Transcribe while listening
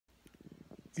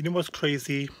You know what's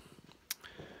crazy?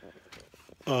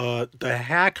 The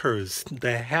hackers,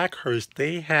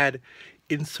 they had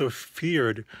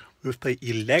interfered with the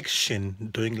election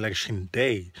during election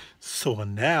day. So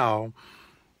now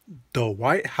the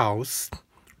White House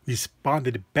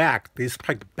responded back. They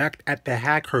struck back at the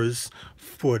hackers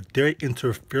for their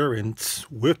interference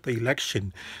with the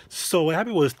election. So what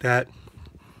happened was that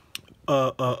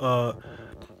uh, uh, uh,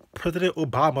 President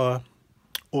Obama,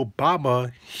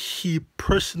 he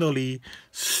personally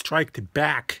struck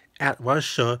back at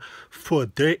Russia for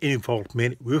their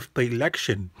involvement with the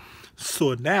election.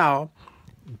 So now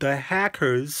the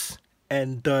hackers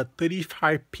and the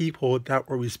 35 people that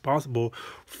were responsible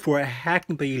for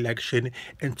hacking the election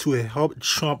and to help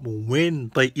Trump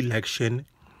win the election,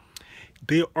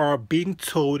 they are being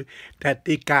told that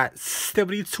they got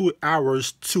 72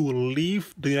 hours to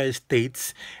leave the United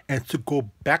States and to go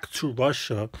back to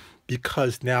Russia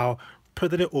because now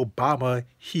President Obama,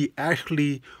 he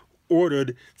actually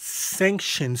ordered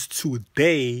sanctions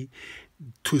today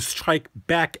to strike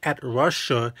back at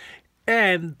Russia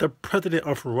and the president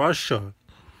of Russia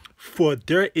for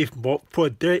their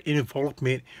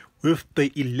involvement with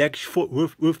the election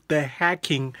with the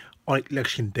hacking on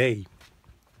election day.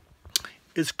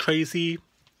 It's crazy,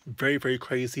 very, very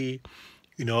crazy.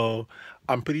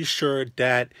 I'm pretty sure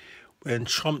that when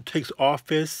Trump takes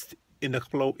office in a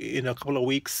couple of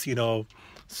weeks,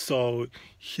 so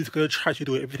he's gonna try to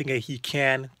do everything that he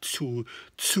can to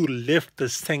lift the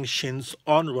sanctions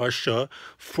on Russia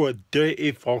for their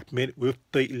involvement with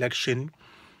the election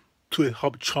to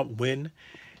help Trump win.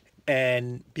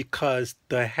 And because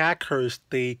the hackers,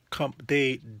 they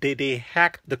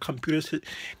hacked the computers,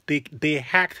 they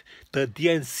hacked the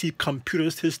DNC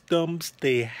computer systems,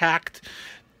 they hacked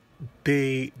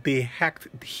he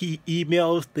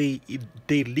emails,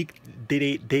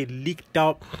 they leaked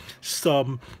out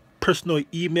some personal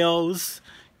emails,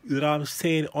 you know what I'm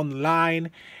saying,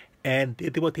 online. And they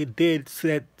did what they did so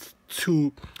that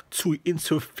to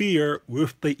interfere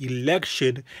with the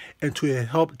election and to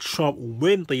help Trump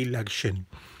win the election.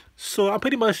 So I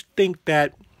pretty much think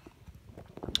that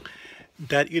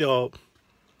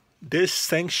this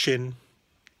sanction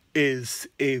is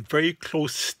a very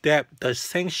close step. The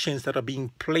sanctions that are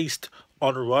being placed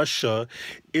on Russia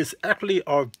is actually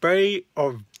a very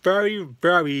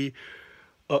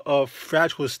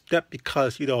fragile step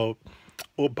because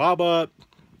Obama,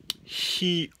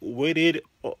 he waited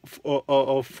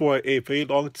for a very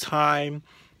long time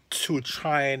to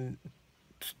try and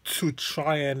to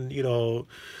try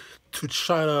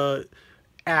to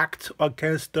act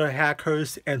against the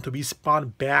hackers and to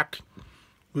respond back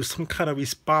with some kind of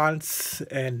response.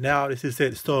 And now this is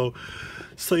it. So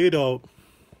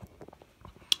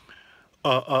uh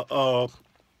uh uh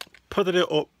President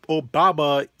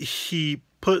Obama, he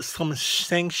put some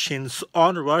sanctions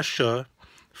on Russia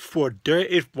for their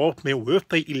involvement with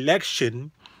the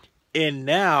election, and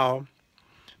now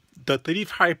the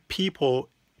 35 people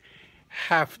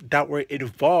have that were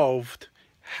involved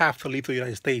have to leave the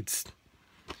United States.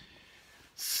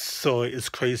 So it's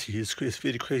crazy. It's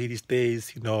really crazy these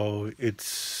days.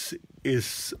 It's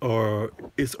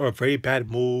a very bad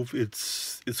move.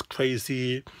 It's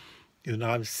crazy. You know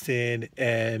what I'm saying?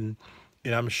 And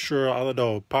I'm sure, I don't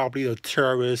know, probably a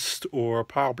terrorist or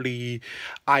probably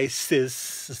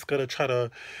ISIS is gonna try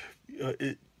to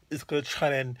it's gonna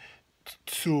try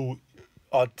to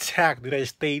attack the United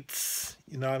States.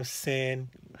 You know what I'm saying?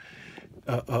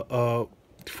 Uh, uh, uh,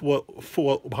 for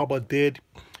what Obama did.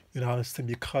 You know what I'm saying?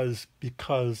 Because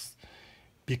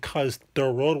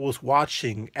the world was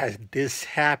watching as this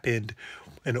happened,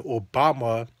 and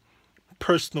Obama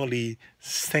personally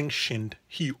sanctioned.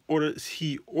 He ordered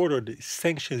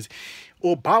sanctions.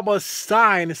 Obama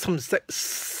signed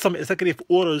some executive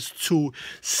orders to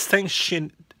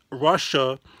sanction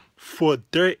Russia for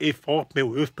their involvement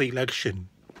with the election,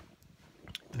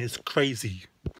 and it's crazy.